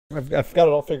I've got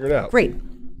it all figured out. Great.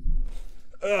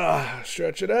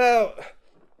 Stretch it out.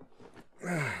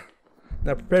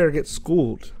 Now prepare to get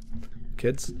schooled,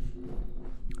 kids.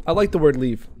 I like the word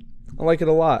leave. I like it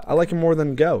a lot. I like it more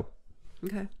than go.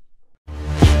 Okay.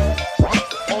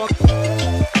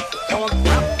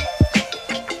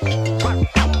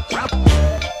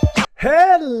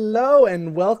 Hello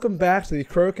and welcome back to the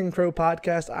Croak and Crow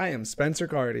podcast. I am Spencer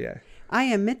Cartier. I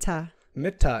am Mitta.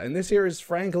 And this here is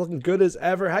Frank, looking good as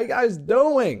ever. How you guys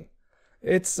doing?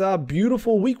 It's a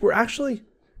beautiful week. We're actually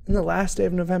in the last day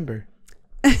of November.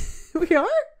 We are?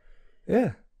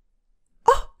 Yeah.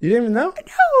 Oh. You didn't even know?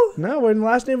 No. No, we're in the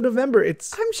last day of November. I'm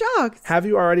shocked. Have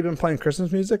you already been playing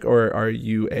Christmas music, or are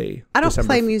you a I don't December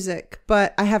play music,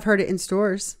 but I have heard it in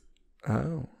stores.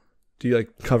 Oh. Do you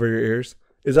like cover your ears?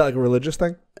 Is that like a religious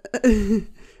thing?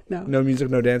 No. No music,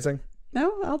 no dancing?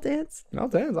 No, I'll dance. I'll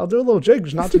dance. I'll do a little jig,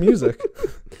 just not to music.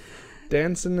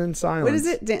 Dancing in silence. What is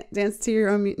it? Dance to your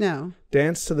own no.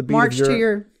 Dance to the beat March of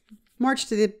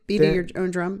to the beat of your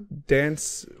own drum.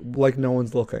 Dance like no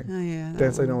one's looking. Oh yeah.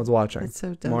 Dance like no one's watching. It's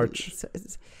so dumb. March.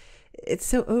 It's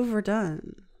so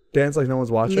overdone. Dance like no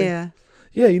one's watching. Yeah.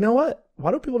 Yeah, you know what?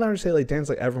 Why do people never say like dance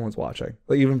like everyone's watching?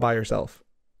 Like even by yourself.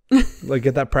 Like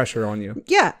get that pressure on you.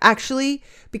 Yeah, actually,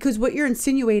 because what you're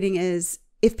insinuating is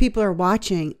if people are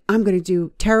watching, I'm going to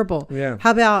do terrible. Yeah.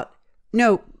 How about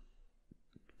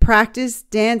practice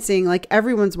dancing like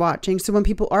everyone's watching. So when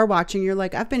people are watching, you're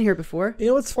like, I've been here before. You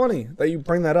know, it's funny that you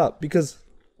bring that up because,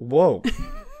 whoa,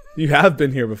 you have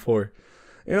been here before.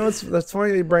 You know, that's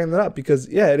funny that you bring that up because,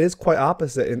 yeah, it is quite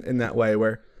opposite in that way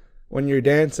where when you're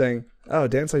dancing, oh,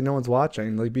 dance like no one's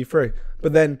watching, like be free.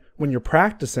 But then when you're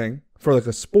practicing for like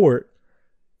a sport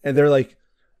and they're like,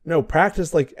 no,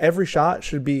 practice like every shot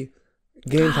should be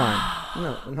game time.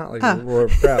 No, not like a roar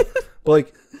of crowd, but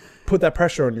like put that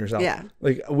pressure on yourself. Yeah.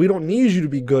 Like we don't need you to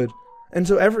be good. And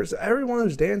so everyone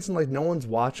who's dancing like no one's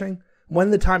watching, when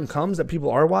the time comes that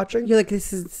people are watching, You're like,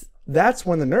 that's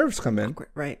when the nerves come in.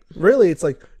 right. Really, it's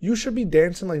like you should be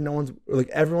dancing like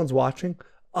everyone's watching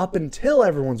up until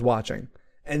everyone's watching.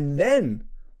 And then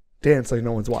dance like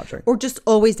no one's watching. Or just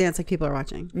always dance like people are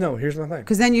watching. No, here's my thing.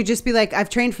 Because then you just be like, I've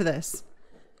trained for this.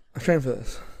 I've trained for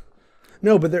this.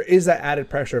 No, but there is that added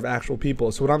pressure of actual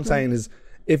people. So what I'm saying is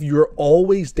if you're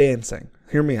always dancing,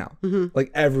 hear me out, like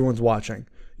everyone's watching,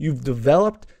 you've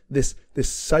developed this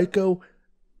psychoactive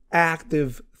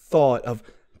thought of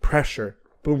pressure,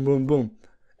 boom, boom, boom.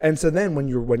 And so then when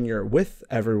you're with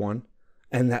everyone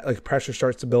and that like pressure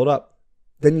starts to build up,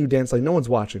 then you dance like no one's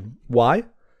watching. Why?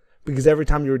 Because every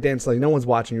time you were dancing like no one's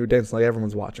watching, you were dancing like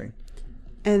everyone's watching.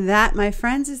 And that, my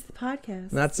friends, is the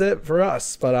podcast. And that's it for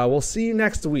us. But we'll see you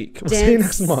next week. We'll see you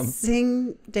next month.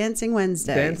 Dancing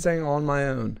Wednesday. Dancing on my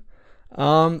own.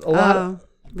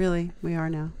 Really? We are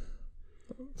now.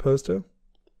 Opposed to?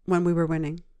 When we were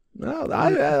winning. No,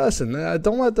 listen.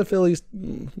 Don't let the Phillies.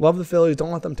 Love the Phillies.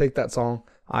 Don't let them take that song.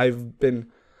 I've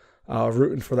been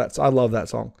rooting for that. So I love that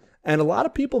song. And a lot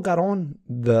of people got on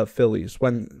the Phillies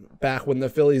back when the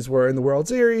Phillies were in the World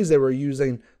Series. They were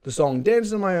using the song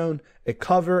 "Dancing on My Own," a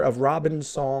cover of Robin's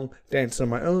song "Dancing on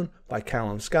My Own" by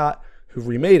Callum Scott, who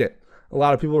remade it. A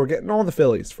lot of people were getting on the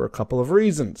Phillies for a couple of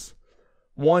reasons.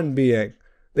 One being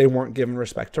they weren't giving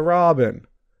respect to Robin.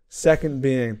 Second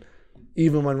being,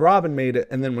 even when Robin made it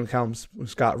and then when Callum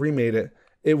Scott remade it,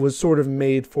 it was sort of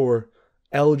made for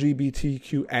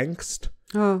LGBTQ angst.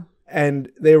 Oh.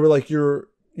 And they were like, you're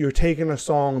taking a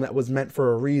song that was meant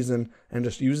for a reason and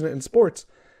just using it in sports.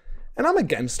 And I'm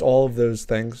against all of those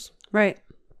things. Right.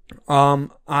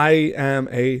 I am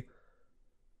a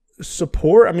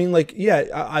support. I mean, like, yeah,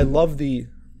 I love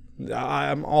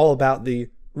I'm all about the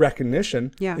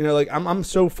recognition. Yeah. You know, like I'm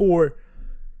so for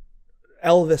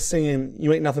Elvis singing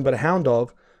 "You Ain't Nothing But a Hound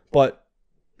Dog," but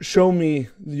show me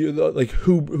like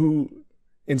who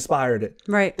inspired it.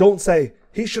 Right. Don't say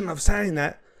he shouldn't have sang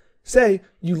that. Say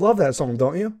you love that song,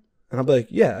 don't you? And I'll be like,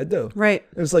 yeah, I do. Right.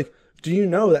 And it's like, do you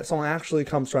know that song actually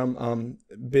comes from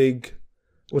Big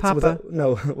Papa.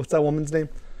 What's that woman's name?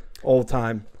 Old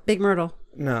time. Big Myrtle.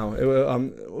 No,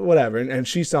 it, whatever. And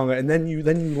she sung it, and then you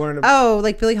learn about. Oh,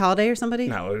 like Billie Holiday or somebody?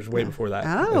 No, it was way before that.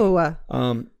 Oh.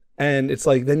 And it's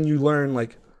like then you learn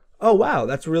like, oh wow,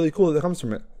 that's really cool that comes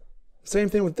from it. Same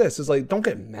thing with this. It's like don't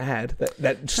get mad that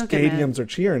stadiums are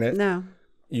cheering it. No.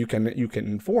 You can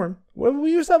inform. Well,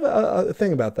 we used to have a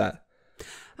thing about that.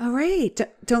 All right.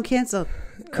 Don't cancel.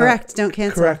 Correct. Don't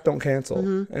cancel. Correct. Don't cancel.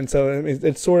 Mm-hmm. And so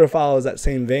it sort of follows that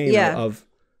same vein of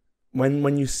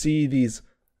when you see these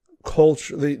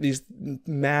culture, these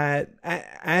mad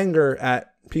anger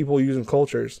at people using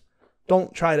cultures,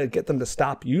 Don't try to get them to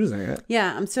stop using it.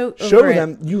 Yeah, I'm so over Show it.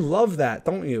 them you love that,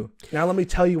 don't you? Now let me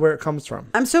tell you where it comes from.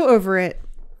 I'm so over it.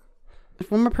 If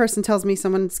one more person tells me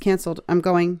someone's canceled, I'm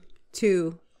going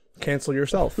to Cancel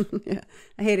yourself. yeah,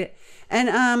 I hate it. And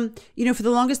for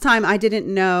the longest time I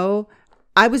didn't know.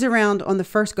 I was around on the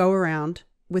first go around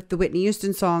with the Whitney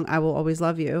Houston song, I Will Always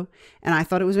Love You. And I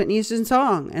thought it was Whitney Houston's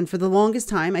song. And for the longest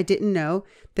time I didn't know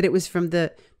that it was from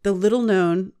the little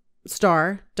known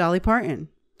star, Dolly Parton.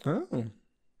 Oh.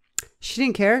 She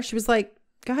didn't care. She was like,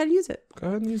 go ahead and use it. Go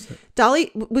ahead and use it.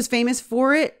 Dolly was famous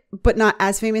for it, but not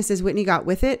as famous as Whitney got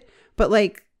with it. But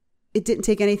like, it didn't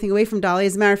take anything away from Dolly.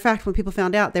 As a matter of fact, when people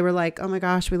found out, they were like, oh my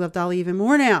gosh, we love Dolly even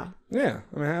more now. Yeah.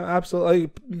 I mean, absolutely.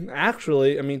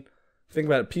 Actually, I mean, think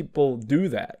about it. People do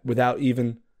that without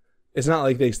even, it's not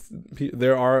like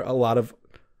there are a lot of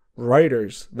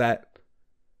writers that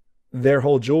their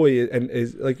whole joy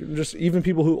is like, just even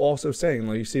people who also sing,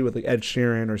 like you see with like Ed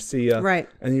Sheeran or Sia, Right.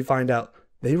 And you find out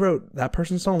they wrote that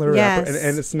person's song, they wrote Yes.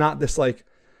 and it's not this like,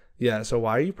 yeah, so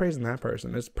why are you praising that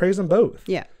person? It's praise them both.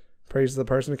 Yeah. Praise the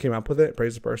person who came up with it,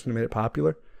 praise the person who made it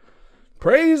popular,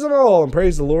 praise them all, and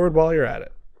praise the Lord while you're at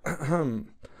it.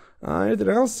 Anything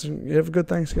else? You have a good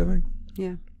Thanksgiving?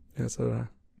 Yeah. Yeah, so did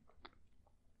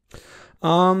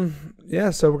I.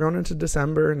 Yeah, so we're going into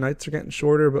December. Nights are getting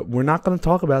shorter, but we're not going to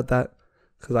talk about that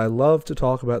because I love to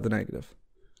talk about the negative.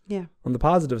 Yeah. On the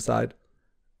positive side,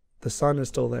 the sun is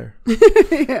still there.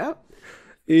 Yeah.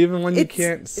 Even when you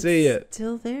can't see it.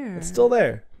 Still there. It's still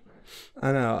there.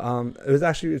 I know.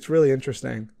 It's really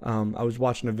interesting. I was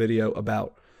watching a video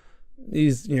about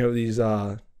these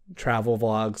travel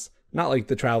vlogs. Not like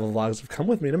the travel vlogs of come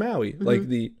with me to Maui. Mm-hmm. Like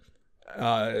the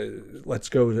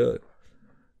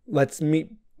let's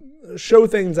meet, show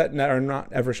things that are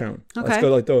not ever shown. Okay. Let's go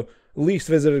to like the least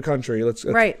visited country. Let's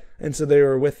Right. And so they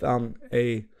were with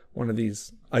one of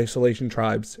these isolation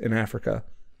tribes in Africa.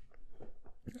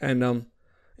 And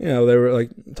they were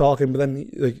like talking, but then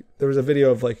like there was a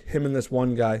video of like him and this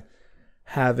one guy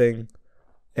having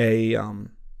a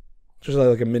just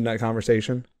like a midnight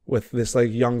conversation with this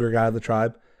like younger guy of the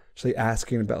tribe, just like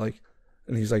asking about like,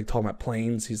 and he's like talking about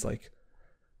planes. He's like,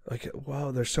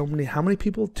 wow, there's so many. How many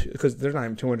people? Because there's not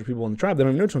even 200 people in the tribe. They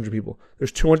don't even know 200 people.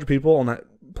 There's 200 people on that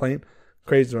plane.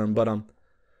 Crazy to him, but I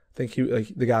think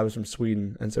the guy was from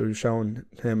Sweden, and so he was showing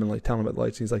him and like telling him about the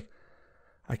lights. He's like,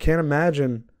 I can't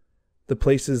imagine the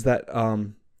places that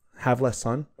have less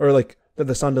sun, or like that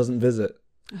the sun doesn't visit.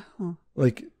 Oh.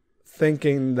 Like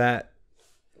thinking that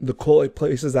the cold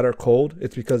places that are cold,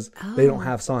 it's because they don't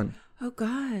have sun. Oh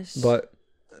gosh. But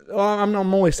I'm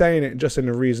only saying it just in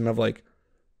the reason of like,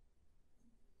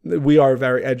 we are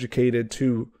very educated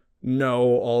to know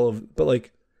all of, but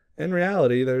like in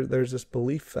reality, there's this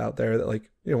belief out there that like,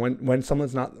 when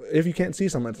someone's not, if you can't see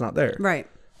someone, it's not there. Right.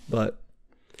 But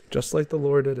just like the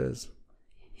Lord, it is.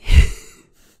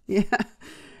 Yeah.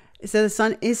 So the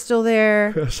sun is still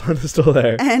there. The sun is still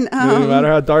there. And no matter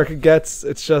how dark it gets,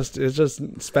 it's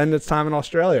just spend its time in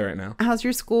Australia right now. How's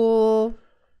your school?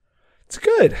 It's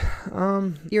good.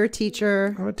 You're a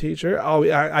teacher. I'm a teacher. Oh,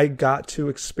 I got to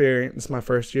experience my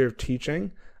first year of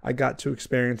teaching. I got to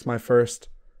experience my first,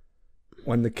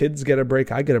 when the kids get a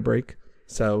break, I get a break.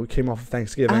 So we came off of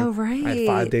Thanksgiving. Oh, right. I had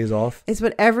 5 days off. It's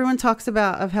what everyone talks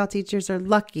about of how teachers are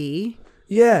lucky.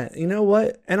 Yeah, you know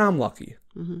what? And I'm lucky.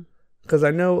 Mm-hmm. Because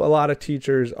I know a lot of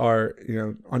teachers are,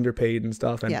 underpaid and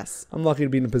stuff. And Yes. I'm lucky to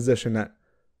be in a position that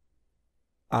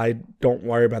I don't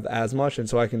worry about that as much. And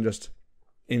so I can just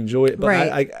enjoy it. But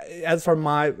right. as for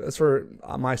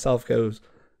myself goes,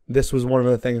 this was one of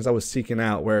the things I was seeking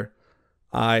out, where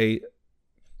I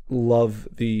love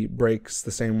the breaks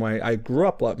the same way I grew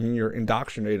up loving. You're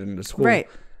indoctrinated into school. Right.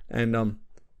 And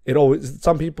it always,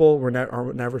 some people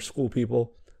are never school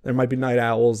people. There might be night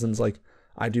owls, and it's like,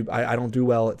 I don't do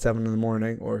well at 7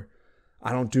 a.m, or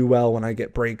I don't do well when I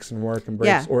get breaks and work and breaks,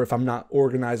 Yeah. or if I'm not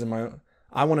organizing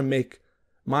I want to make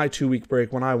my 2-week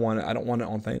break when I want it. I don't want it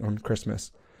on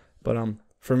Christmas. But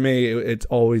for me, it's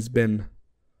always been,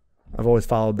 I've always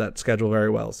followed that schedule very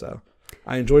well. So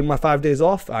I enjoyed my 5 days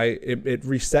off. It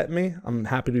reset me. I'm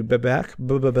happy to be back.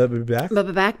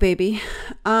 Back, baby.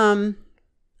 I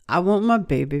want my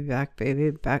baby back,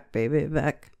 baby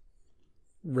back.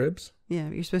 Ribs? Yeah,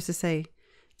 you're supposed to say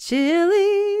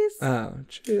Chili's. Oh,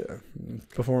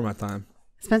 before my time.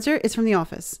 Spencer, it's from The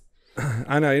Office.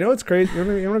 I know. You know what's crazy?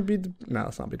 You want to be? No,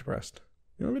 let's not be depressed.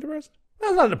 You want to be depressed? No,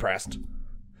 I'm not depressed.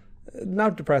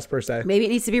 Not depressed per se. Maybe it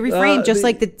needs to be reframed, just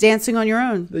like the dancing on your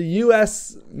own. The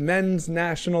U.S. men's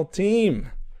national team.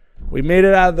 We made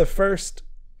it out of the first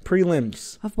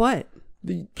prelims. Of what?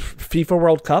 The FIFA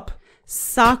World Cup.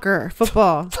 Soccer,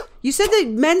 football. You said the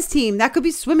men's team. That could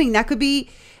be swimming. That could be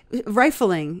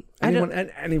rifling.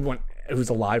 Anyone who's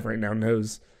alive right now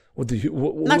knows what the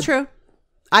Not true.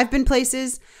 I've been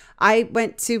places. I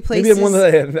went to places. Maybe I'm one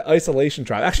of the isolation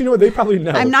tribe. Actually, no, they probably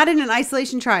know. I'm not in an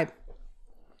isolation tribe.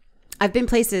 I've been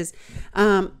places,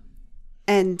 and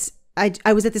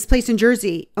I was at this place in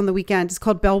Jersey on the weekend. It's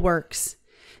called Bellworks.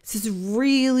 It's this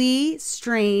really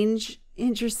strange,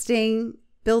 interesting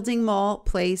building mall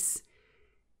place.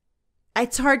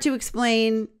 It's hard to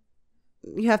explain.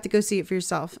 You have to go see it for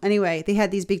yourself. Anyway, they had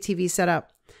these big TVs set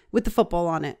up with the football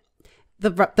on it,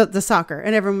 the soccer,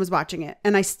 and everyone was watching it.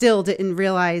 And I still didn't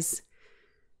realize,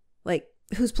 like,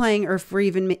 who's playing or if we're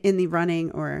even in the running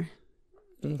or.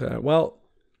 Okay, well,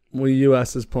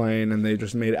 U.S. is playing, and they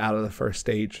just made it out of the first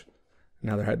stage.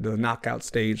 Now they're at the knockout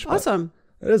stage. Awesome.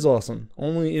 It is awesome.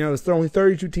 Only, it's only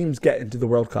 32 teams get into the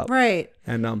World Cup. Right.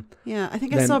 And yeah, I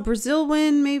think I saw Brazil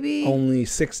win, maybe. Only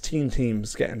 16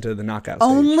 teams get into the knockout stage.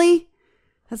 Only?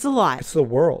 That's a lot. It's the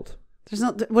world. There's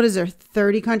not. What is there?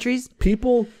 30 countries?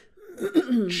 People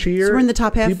cheer. So we're in the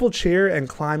top half. People cheer and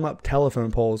climb up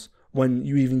telephone poles when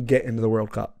you even get into the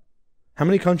World Cup. How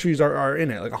many countries are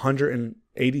in it? Like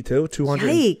 182, 200.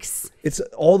 Yikes! It's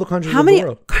all the countries. How of many the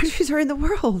world. countries are in the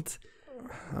world?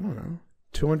 I don't know.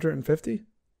 250.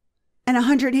 And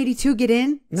 182 get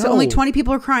in. No. So only 20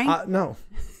 people are crying. No,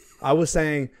 I was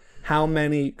saying. How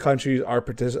many countries are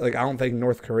participating? Like, I don't think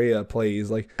North Korea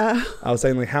plays. Like, I was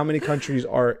saying, like, how many countries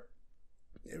are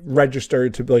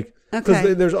registered to, like,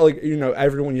 because there's, like,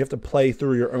 everyone, you have to play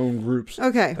through your own groups.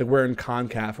 Okay. Like, we're in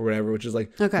CONCACAF or whatever, which is,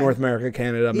 like, North America,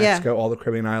 Canada, Mexico, all the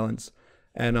Caribbean islands.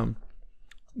 And,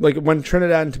 like, when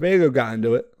Trinidad and Tobago got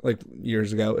into it, like,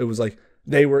 years ago, it was, like,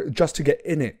 they were, just to get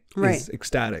in it is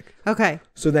ecstatic. Okay.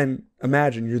 So then,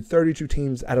 imagine, you're 32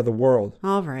 teams out of the world.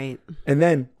 All right. And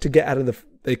then, to get out of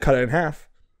they cut it in half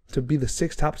to be the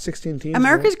top 16 teams.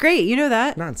 America's great. You know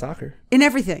that. Not in soccer. In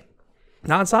everything.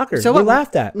 Not in soccer. So we're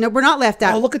laughed at. No, we're not laughed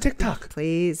at. Oh, look at TikTok.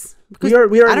 Please. We are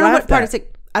I don't know what part at. of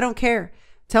I don't care.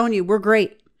 I'm telling you, we're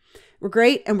great. We're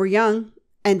great and we're young.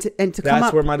 And to come up.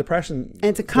 That's where my depression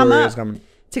and to come up.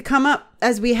 To come up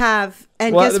as we have.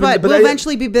 And guess what? We'll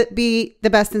eventually be the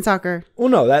best in soccer. Well,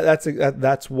 no,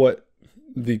 that's what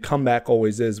the comeback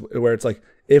always is, where it's like,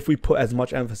 if we put as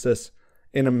much emphasis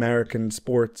in American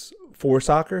sports for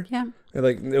soccer,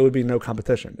 like, it would be no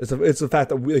competition. It's the fact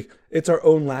that it's our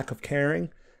own lack of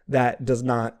caring that does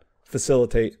not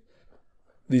facilitate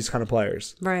these kind of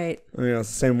players. Right. It's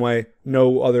the same way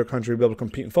no other country would be able to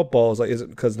compete in football. Is it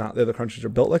because not the other countries are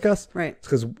built like us? Right. It's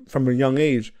because from a young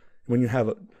age, when you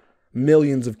have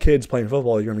millions of kids playing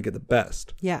football, you're going to get the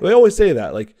best. Yeah. They always say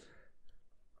that, like,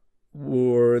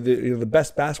 or the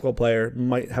best basketball player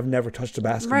might have never touched a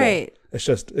basketball. Right.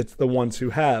 It's the ones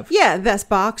who have. Yeah, best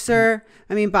boxer.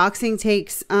 I mean, boxing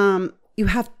takes you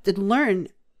have to learn.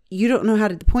 You don't know how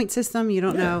to the point system. You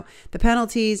don't know the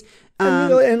penalties.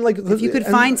 And like, if you could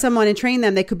find someone and train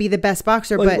them, they could be the best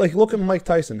boxer. Like, but like, look at Mike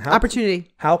Tyson. Opportunity.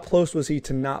 How close was he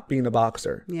to not being a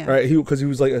boxer? Yeah. Right. Because he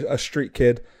was like a street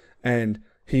kid, and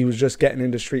he was just getting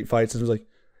into street fights, and it was like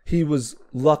he was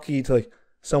lucky to, like,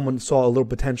 someone saw a little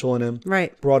potential in him,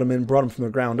 right? Brought him from the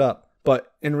ground up.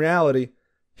 But in reality,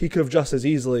 he could have just as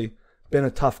easily been a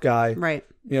tough guy, right?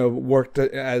 Worked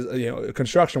as a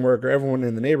construction worker. Everyone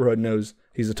in the neighborhood knows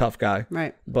he's a tough guy,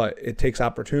 right? But it takes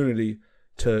opportunity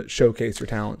to showcase your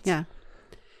talents. Yeah.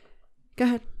 Go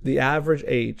ahead. The average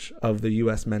age of the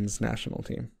U.S. men's national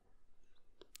team.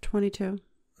 22.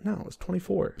 No, it was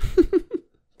 24.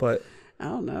 But I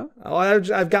don't know.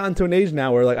 I've gotten to an age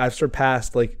now where, like, I've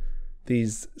surpassed, like,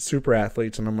 these super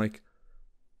athletes, and I'm like,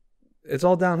 it's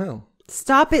all downhill.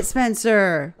 Stop it,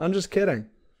 Spencer. I'm just kidding.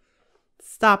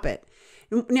 Stop it.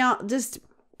 Now, just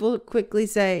we'll quickly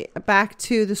say, back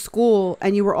to the school,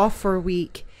 and you were off for a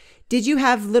week. Did you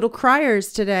have little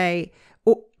criers today?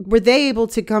 Or were they able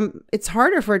to come? It's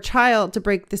harder for a child to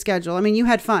break the schedule. I mean, you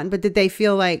had fun, but did they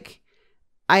feel like,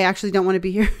 I actually don't want to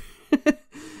be here?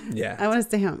 Yeah. I want to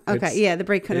stay home. Okay. The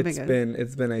break could have been good.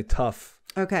 It's been a tough.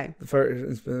 Okay.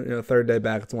 It's been third day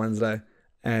back. It's Wednesday,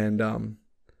 and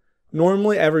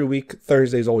normally every week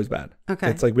Thursday is always bad. Okay.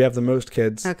 It's like we have the most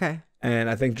kids. Okay. And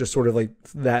I think just sort of like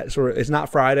that sort of, it's not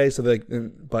Friday, so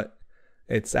but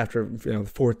it's after the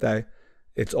fourth day.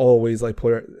 It's always like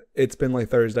it's been like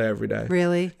Thursday every day.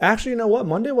 Really? Actually, you know what?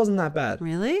 Monday wasn't that bad.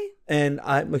 Really? And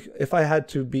if I had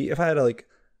to like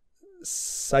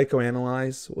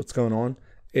psychoanalyze what's going on,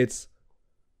 it's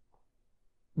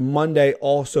Monday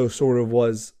also sort of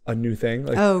was a new thing.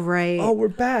 Like, oh, right. Oh, we're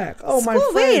back. Oh, School, my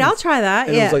friends. Wait, I'll try that.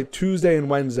 And it was like Tuesday and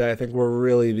Wednesday, I think, were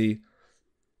really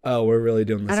oh, we're really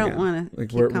doing this I don't again. want to Like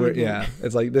keep we're coming here. yeah.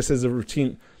 It's like this is a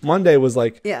routine. Monday was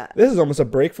like Yeah. this is almost a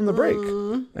break from the break,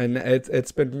 and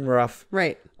it's been rough.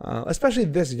 Right. Especially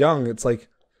this young. It's like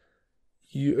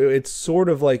it's sort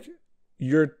of like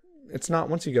it's not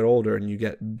once you get older and you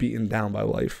get beaten down by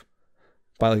life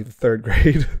by like the third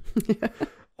grade.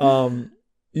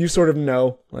 You sort of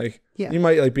know, like Yeah. you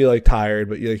might like be like tired,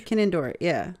 but you like Can endure it.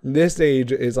 Yeah. this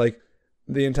age is like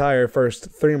the entire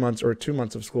first 3 months or 2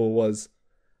 months of school was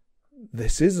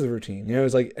this is the routine. You know,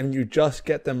 it's like, and you just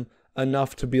get them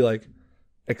enough to be like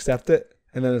accept it,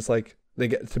 and then it's like they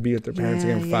get to be with their parents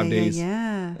again for 5 days.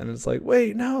 Yeah. And it's like,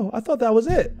 wait, no, I thought that was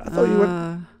it. I thought you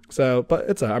went. So, but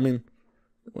it's I mean,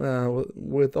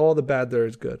 with all the bad there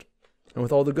is good, and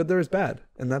with all the good there is bad,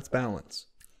 and that's balance.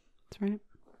 That's right.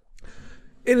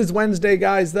 It is Wednesday,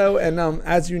 guys, though, and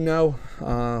as you know,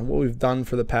 what we've done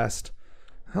for the past,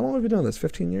 how long have we been doing this?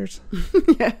 15 years?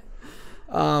 Yeah.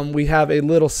 We have a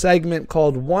little segment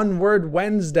called One Word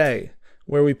Wednesday,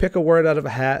 where we pick a word out of a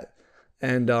hat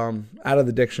and out of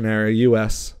the dictionary,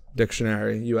 U.S.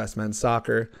 dictionary, U.S. men's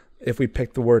soccer. If we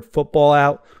pick the word football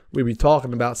out, we'd be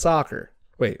talking about soccer.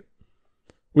 Wait,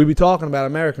 we'd be talking about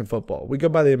American football. We go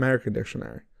by the American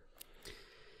dictionary.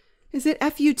 Is it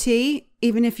FUT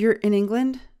even if you're in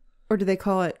England, or do they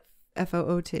call it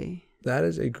FOOT? That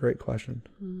is a great question.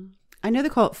 I know they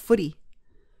call it footy.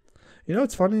 You know,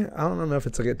 it's funny. I don't know if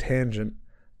it's like a tangent,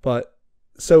 but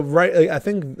so right, like, I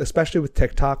think especially with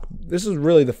TikTok, this is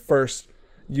really the first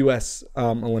U.S.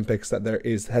 Olympics that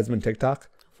has been TikTok.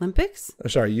 Olympics?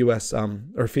 Sorry, U.S. Or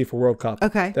FIFA World Cup.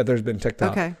 Okay. That there's been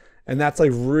TikTok. Okay. And that's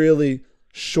like really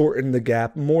shortened the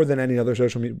gap more than any other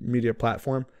social media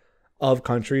platform of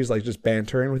countries like just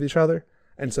bantering with each other.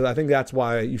 And so I think that's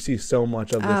why you see so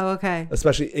much of this, Oh, okay.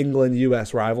 especially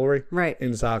England-U.S. rivalry Right.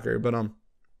 in soccer. But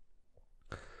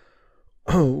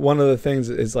one of the things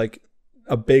is like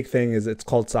a big thing is it's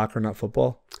called soccer, not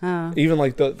football. Oh. Even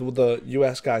like the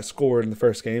U.S. guy scored in the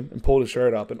first game and pulled his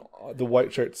shirt up, and the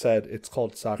white shirt said it's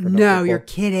called soccer, not No, football. you're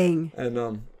kidding.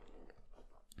 And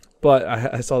but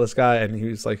I saw this guy and he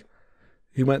was like,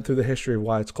 he went through the history of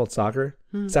why it's called soccer.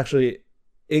 It's actually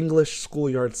English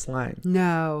schoolyard slang.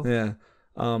 No. Yeah.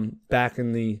 Back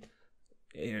in the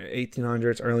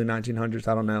 1800s, early 1900s,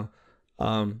 I don't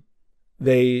know.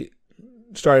 They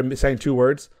started saying two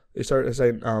words. They started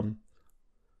saying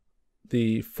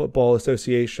the Football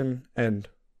Association and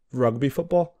rugby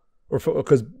football, or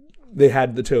because they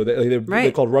had the two.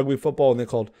 They called rugby football and they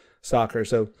called soccer.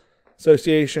 So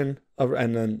association of,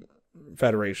 and then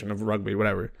federation of rugby,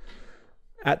 whatever.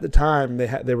 At the time,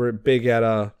 they were big at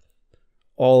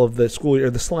all of the school, or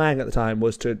the slang at the time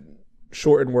was to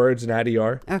shorten words and add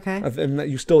er. Okay. And that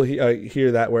you still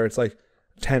hear that where it's like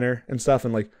tenor and stuff,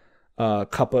 and like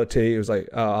cup of tea. It was like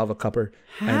I'll have a cupper.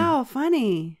 How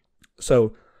funny.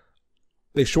 So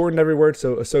they shortened every word,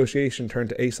 so association turned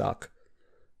to ASOC.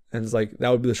 And it's like that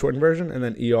would be the shortened version, and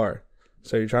then ER.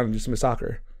 So you're trying to do some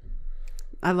soccer.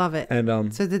 I love it.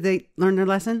 And So did they learn their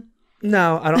lesson?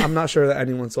 no, I'm not sure that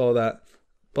anyone saw that.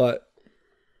 But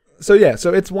so yeah,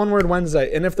 so it's One Word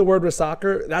Wednesday. And if the word was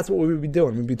soccer, that's what we would be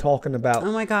doing. We'd be talking about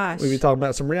Oh my gosh. we'd be talking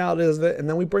about some realities of it, and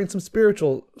then we bring some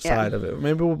spiritual side of it.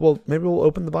 Maybe we'll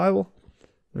open the Bible.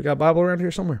 We got Bible around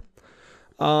here somewhere.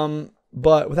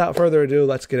 But without further ado,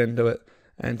 let's get into it.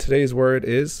 And today's word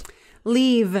is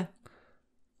Leave.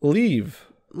 leave.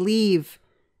 Leave.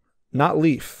 Not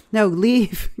leaf. No,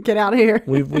 leave. Get out of here.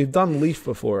 We've done leaf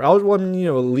before. I was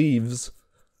wondering, leaves.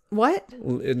 What?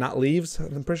 Not leaves.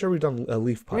 I'm pretty sure we've done a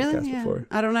leaf podcast Really? Yeah. before.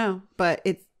 I don't know, but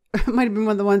it might have been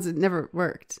one of the ones that never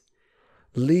worked.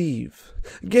 Leave.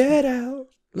 Get out.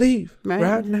 Leave.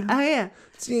 Right now. Oh yeah.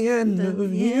 It's the end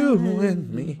of you and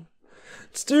me.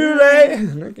 It's too late.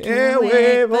 And I can't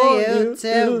wait for you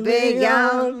to be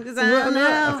gone. 'Cause I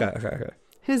know. Okay.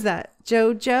 Who's that?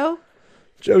 JoJo?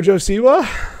 Jojo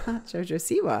Siwa. Not JoJo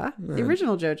Siwa. The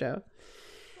original JoJo.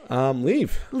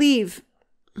 Leave. Leave.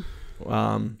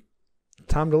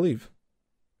 Time to leave.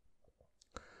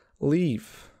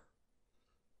 Leave.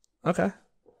 Okay.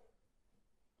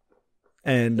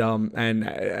 And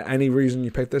any reason you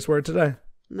picked this word today?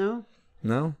 No.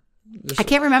 No? I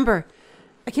can't remember.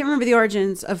 I can't remember the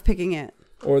origins of picking it.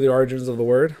 Or the origins of the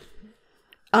word?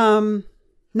 No,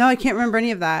 I can't remember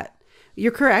any of that.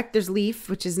 You're correct. There's leaf,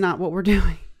 which is not what we're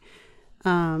doing.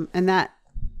 And that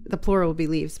the plural will be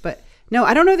leaves. But no,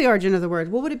 I don't know the origin of the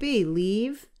word. What would it be?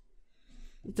 Leave?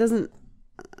 It doesn't.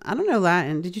 I don't know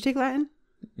Latin. Did you take Latin?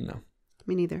 No.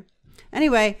 Me neither.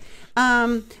 Anyway,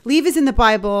 leave is in the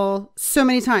Bible so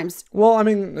many times. Well, I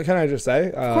mean, can I just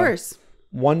say? Of course.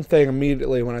 One thing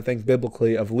immediately when I think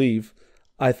biblically of leave,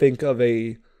 I think of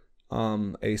a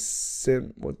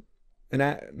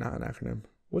not an acronym.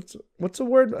 What's a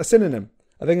word? A synonym.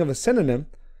 I think of a synonym,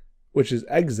 which is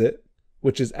exit,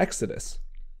 which is Exodus,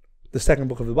 the second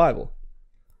book of the Bible.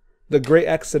 The great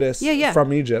Exodus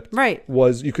from Egypt right.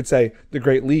 was, you could say, the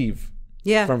great leave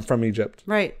from Egypt.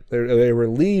 Right. They were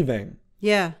leaving.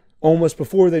 Yeah. Almost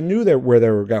before they knew where they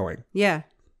were going. Yeah.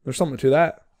 There's something to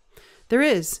that. There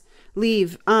is.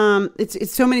 Leave.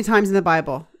 It's so many times in the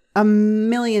Bible.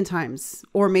 1,000,000 times.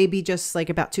 Or maybe just like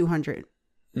about 200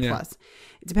 plus.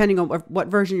 Depending on what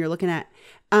version you're looking at.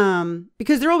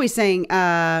 Because they're always saying,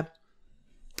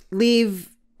 leave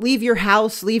your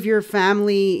house, leave your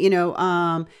family. You know,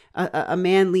 a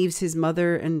man leaves his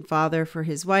mother and father for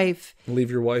his wife.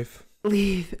 Leave your wife.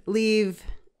 Leave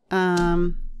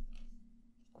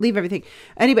everything.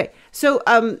 Anyway, so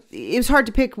it was hard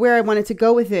to pick where I wanted to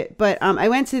go with it, but I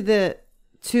went to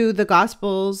the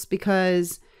Gospels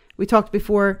because we talked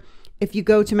before. If you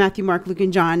go to Matthew, Mark, Luke,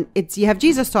 and John, you have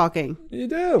Jesus talking. You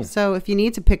do. So if you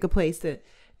need to pick a place to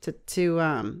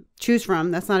choose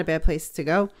from, that's not a bad place to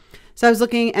go. So I was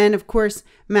looking, and of course,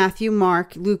 Matthew,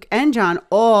 Mark, Luke, and John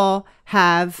all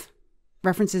have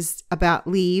references about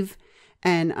leave,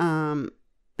 and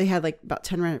they had like about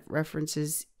 10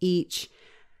 references each.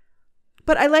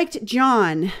 But I liked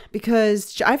John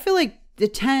because I feel like the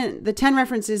 10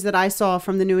 references that I saw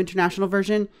from the New International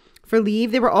Version for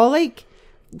leave, they were all like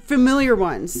familiar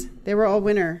ones. They were all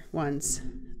winner ones.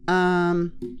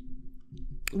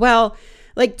 Well,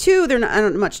 like 2, I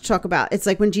don't know much to talk about. It's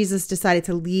like when Jesus decided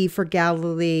to leave for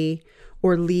Galilee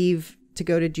or leave to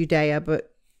go to Judea.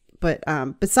 But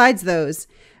besides those,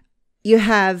 you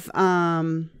have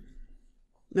remember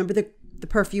the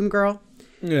perfume girl,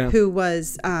 who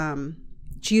was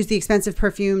she used the expensive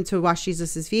perfume to wash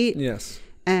Jesus's feet. Yes,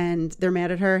 and they're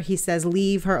mad at her. He says,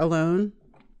 "Leave her alone."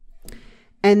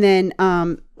 And then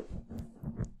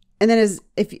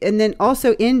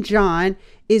also in John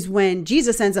is when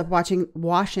Jesus ends up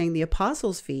washing the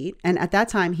apostles' feet. And at that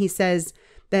time, he says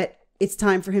that it's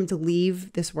time for him to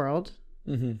leave this world.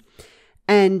 Mm-hmm.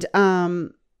 And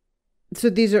so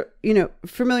these are,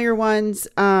 familiar ones.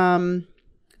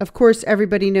 Of course,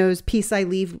 everybody knows, peace I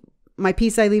leave, my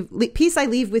peace I leave, peace I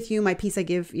leave with you, my peace I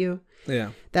give you.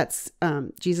 Yeah. That's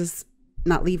Jesus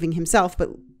not leaving himself, but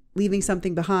leaving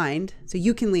something behind. So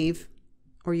you can leave,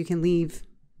 or you can leave,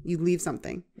 you leave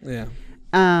something. Yeah.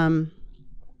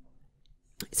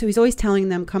 So he's always telling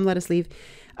them, come, let us leave.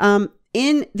 I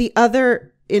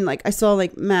saw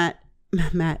like Matt,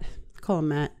 call him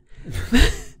Matt,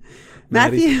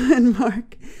 Matthew and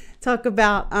Mark talk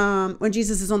about when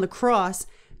Jesus is on the cross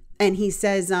and he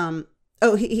says,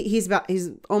 his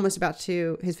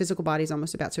physical body's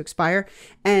almost about to expire.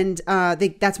 And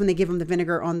that's when they give him the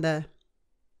vinegar on the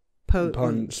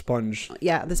sponge.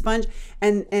 Yeah, the sponge.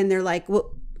 And they're like,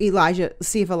 well,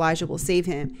 see if Elijah will save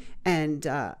him. And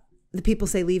the people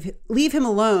say, leave him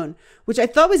alone, which I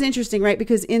thought was interesting, right?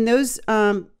 Because in those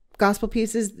gospel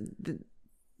pieces,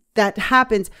 that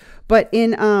happens. But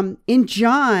in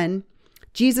John,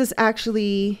 Jesus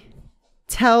actually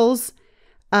tells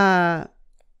the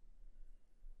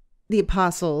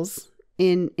apostles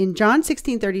in John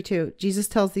 16:32, Jesus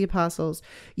tells the apostles,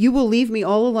 "You will leave me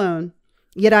all alone,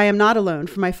 yet I am not alone,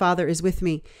 for my Father is with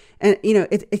me." And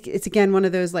it's again one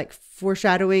of those like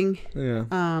foreshadowing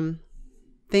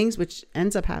things, which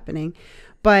ends up happening.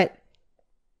 But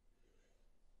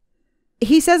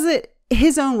he says it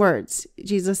his own words.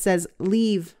 Jesus says,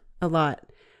 "Leave" a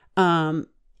lot.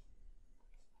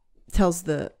 Tells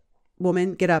the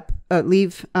woman, "Get up,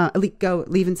 leave, go,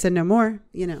 leave and sin no more."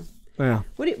 Yeah.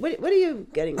 What are you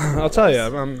getting? I'll tell you.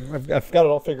 I've got it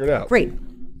all figured out. Great.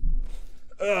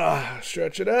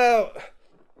 Stretch it out.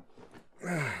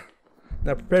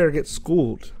 Now prepare to get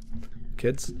schooled,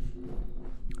 kids.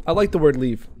 I like the word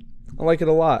leave. I like it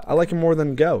a lot. I like it more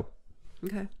than go.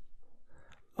 Okay.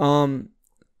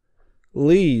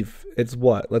 Leave. It's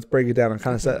what? Let's break it down. I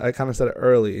kind of said it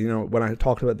early. When I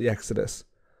talked about the Exodus.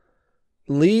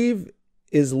 Leave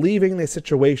is leaving the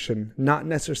situation, not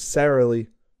necessarily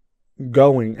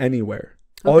going anywhere.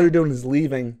 Okay. All you're doing is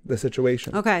leaving the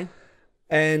situation. Okay.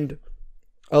 And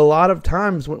a lot of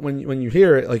times when you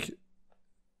hear it, like,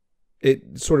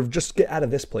 it sort of just get out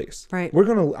of this place. Right.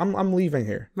 I'm leaving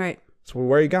here. Right. So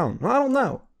where are you going? I don't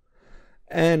know.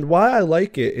 And why I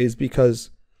like it is because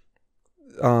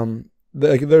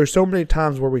there are so many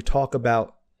times where we talk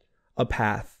about a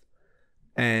path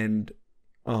and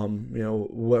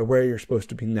where you're supposed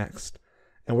to be next,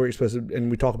 and where you're supposed to,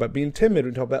 and we talk about being timid,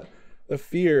 we talk about the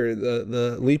fear,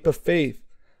 the leap of faith,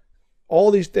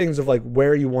 all these things of like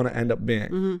where you want to end up being.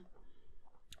 Mm-hmm.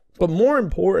 But more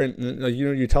important,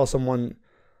 you tell someone,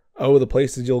 the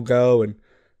places you'll go, and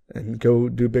and go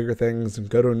do bigger things and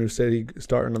go to a new city,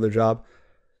 start another job.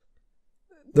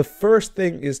 The first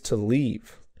thing is to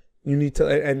leave. You need to,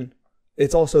 and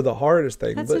it's also the hardest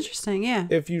thing. That's but interesting. Yeah.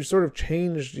 if you sort of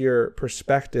changed your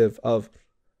perspective of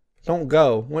don't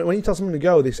go, when you tell someone to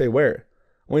go, they say where.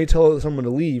 When you tell someone to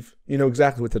leave, you know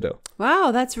exactly what to do.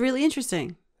 Wow, that's really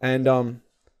interesting. And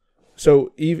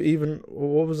so even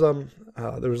what was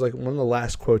there was like one of the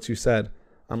last quotes you said.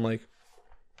 I'm like,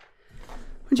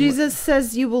 Jesus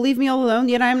says, "You will leave me all alone,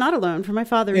 yet I am not alone, for my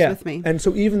Father is with me." And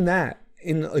so even that,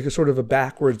 in like a sort of a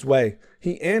backwards way,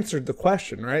 he answered the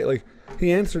question, right? Like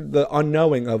he answered the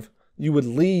unknowing of you would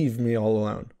leave me all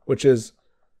alone, which is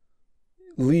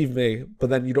leave me, but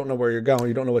then you don't know where you're going,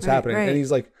 you don't know what's happening. Right. And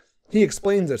he's like, he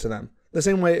explains it to them the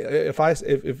same way. If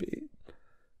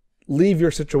leave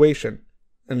your situation,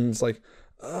 and it's like,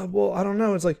 well, I don't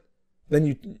know. It's like, then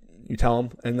you tell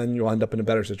them, and then you'll end up in a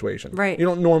better situation. Right. You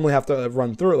don't normally have to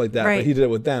run through it like that, Right. but he did it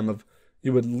with them. Of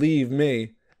you would leave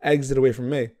me, exit away from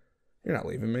me. You're not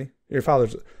leaving me. Your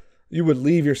father's. You would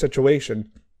leave your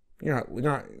situation. You're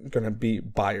not going to be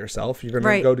by yourself. You're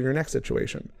going to go to your next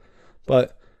situation.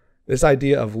 But this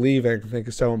idea of leaving, I think,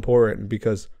 is so important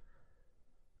because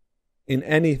in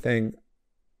anything,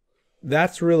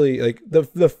 that's really like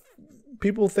the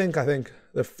people think. I think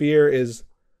the fear is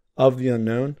of the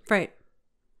unknown. Right.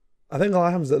 I think a lot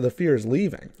of times the fear is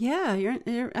leaving. Yeah,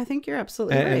 I think you're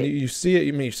absolutely right. And you see it.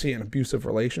 You see it in abusive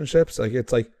relationships. Like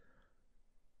it's like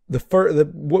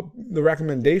what the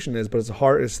recommendation is, but it's the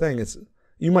hardest thing. It's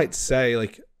you might say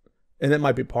like, and that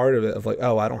might be part of it of like,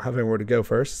 oh, I don't have anywhere to go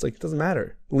first. It's like it doesn't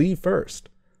matter. Leave first.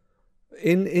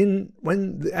 In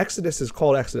when the Exodus is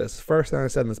called Exodus, first thing I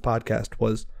said in this podcast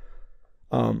was,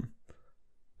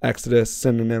 Exodus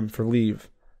synonym for leave.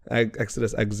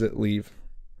 Exodus, exit, leave.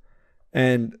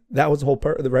 And that was the whole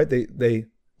part, right? They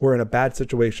were in a bad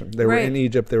situation. They were in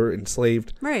Egypt. They were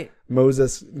enslaved. Right.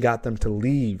 Moses got them to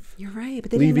leave. You're right,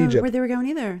 but they Leave didn't know Egypt. where they were going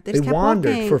either. They They just kept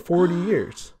wandered walking. for 40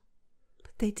 years.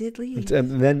 But they did leave.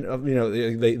 And then,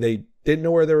 they didn't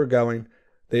know where they were going.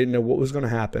 They didn't know what was going to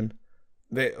happen.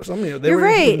 You're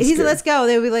right. He said, "Let's go."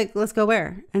 They would be like, "Let's go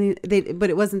where?" And but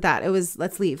it wasn't that. It was,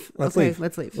 "Let's leave." Let's leave.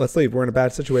 Let's leave. Let's leave. We're in a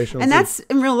bad situation. And that's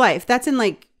in real life. That's in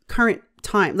like current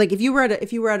time. Like if you were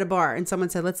at a bar and someone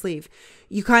said, "Let's leave,"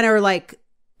 you kind of are like,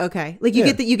 "Okay." Like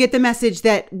you get the message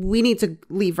that we need to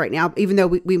leave right now, even though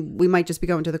we might just be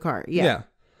going to the car. Yeah.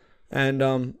 And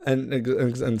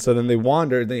so then they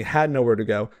wandered. They had nowhere to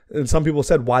go. And some people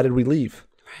said, "Why did we leave?"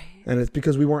 Right. And it's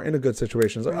because we weren't in a good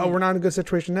situation. It's like, oh, we're not in a good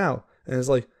situation now. And it's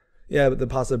like, yeah, but the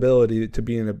possibility to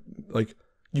be in a, like,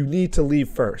 you need to leave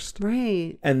first.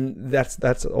 Right. And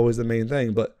that's always the main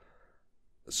thing. But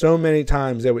so many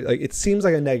times, it seems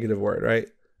like a negative word, right?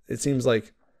 It seems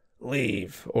like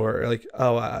leave or like,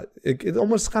 it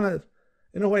almost kind of,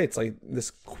 in a way, it's like this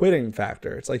quitting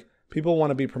factor. It's like people want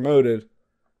to be promoted,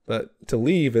 but to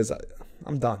leave is,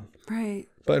 I'm done. Right.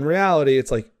 But in reality,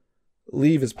 it's like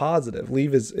leave is positive.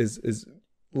 Leave is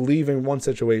leaving one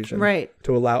situation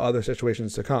to allow other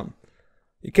situations to come.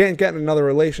 You can't get in another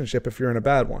relationship if you're in a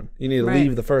bad one. You need to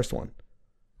leave the first one.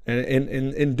 And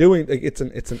in doing, like, it's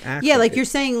an action. Yeah, like you're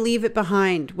saying, leave it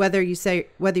behind, whether you're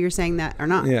saying that or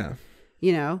not. Yeah.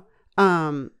 You know.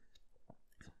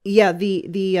 Yeah.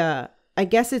 The I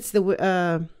guess it's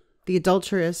the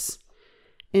adulteress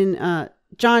in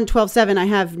John 12:7. I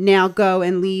have now go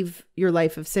and leave your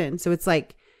life of sin. So it's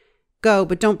like go,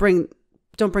 but don't bring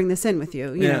this in with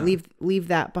you. You know, leave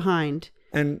that behind.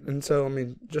 And so, I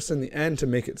mean, just in the end, to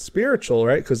make it spiritual,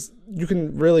 right? Because you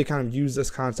can really kind of use this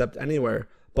concept anywhere.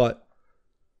 But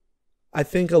I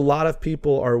think a lot of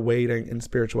people are waiting in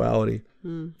spirituality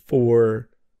for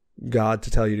God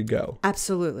to tell you to go.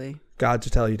 Absolutely. God to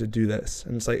tell you to do this.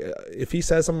 And it's like, if he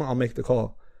says something, I'll make the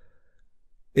call.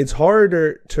 It's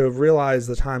harder to realize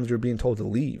the times you're being told to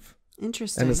leave.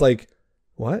 Interesting. And it's like,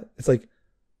 what? It's like,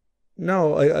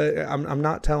 no, I'm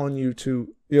not telling you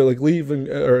to, like leave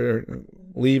or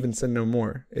leave and sin no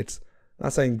more. It's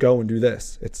not saying go and do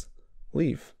this. It's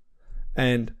leave.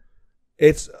 And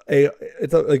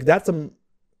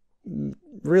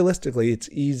realistically, it's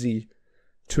easy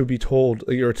to be told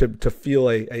or to feel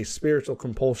a spiritual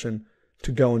compulsion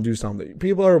to go and do something.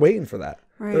 People are waiting for that.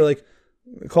 Right. They're like,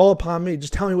 call upon me,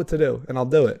 just tell me what to do and I'll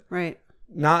do it. Right.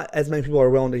 Not as many people are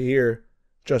willing to hear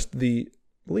just the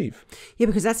leave. Yeah,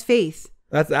 because that's faith.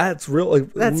 That's real.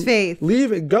 Like, that's faith.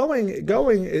 Leaving, going.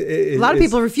 A lot of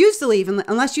people refuse to leave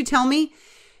unless you tell me,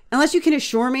 unless you can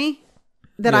assure me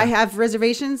that I have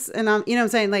reservations, and I'm, you know what I'm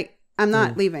saying, like I'm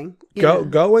not leaving.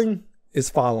 Going is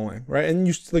following, right? And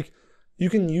you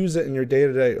can use it in your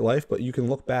day-to-day life, but you can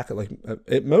look back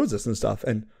at Moses and stuff.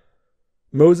 And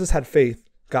Moses had faith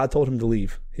God told him to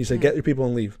leave. He said, get your people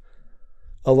and leave.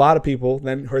 A lot of people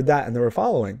then heard that and they were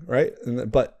following, right?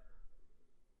 But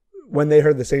when they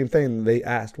heard the same thing, they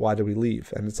asked, why did we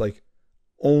leave? And it's like,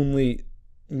 only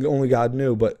God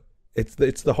knew, but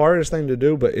it's the hardest thing to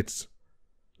do, but it's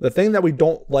the thing that we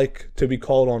don't like to be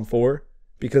called on for,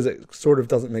 because it sort of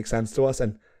doesn't make sense to us.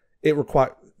 And it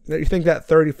requires, you think that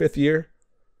 35th year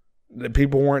that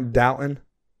people weren't doubting,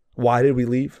 why did we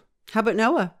leave? How about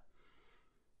Noah?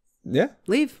 Yeah.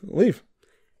 Leave.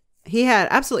 He had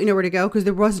absolutely nowhere to go because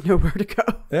there was nowhere to go.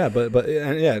 Yeah, but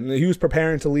he was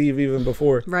preparing to leave even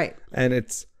before. Right. And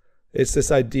it's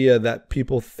this idea that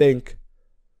people think,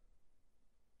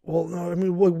 well, no, I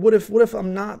mean, what if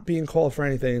I'm not being called for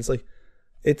anything? It's like,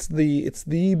 it's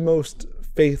the most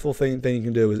faithful thing you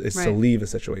can do is to leave a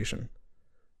situation.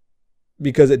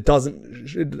 Because it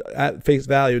doesn't, at face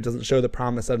value, it doesn't show the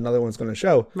promise that another one's going to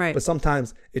show. Right. But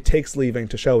sometimes it takes leaving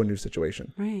to show a new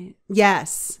situation. Right.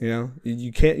 Yes. You know,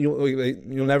 you can't.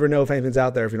 You'll never know if anything's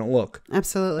out there if you don't look.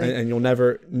 Absolutely. And you'll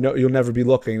never know. You'll never be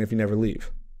looking if you never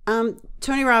leave.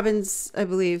 Tony Robbins, I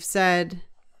believe, said,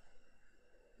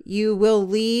 "You will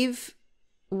leave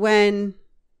when."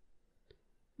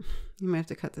 You might have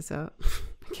to cut this out.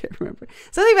 I can't remember.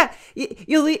 Something about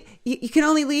you'll leave. You can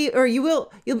only leave, or you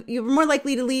will. You're more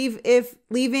likely to leave if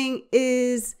leaving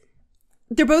is.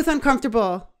 They're both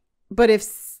uncomfortable, but if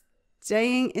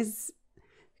staying is.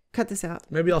 Cut this out.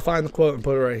 Maybe I'll find the quote and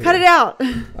put it right here. Cut it out.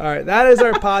 All right, that is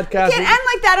our podcast. Can't end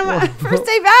like that on my first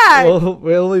day back.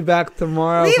 We'll be back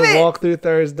tomorrow for Walk Through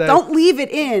Thursday. Don't leave it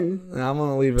in. I'm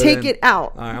gonna leave it. Take it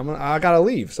out. All right, I gotta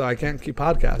leave, so I can't keep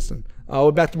podcasting.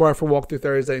 We'll be back tomorrow for Walk Through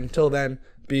Thursday. Until then,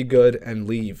 be good and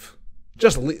leave.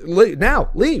 Just leave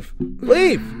now. Leave.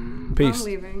 Peace. I'm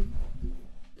leaving.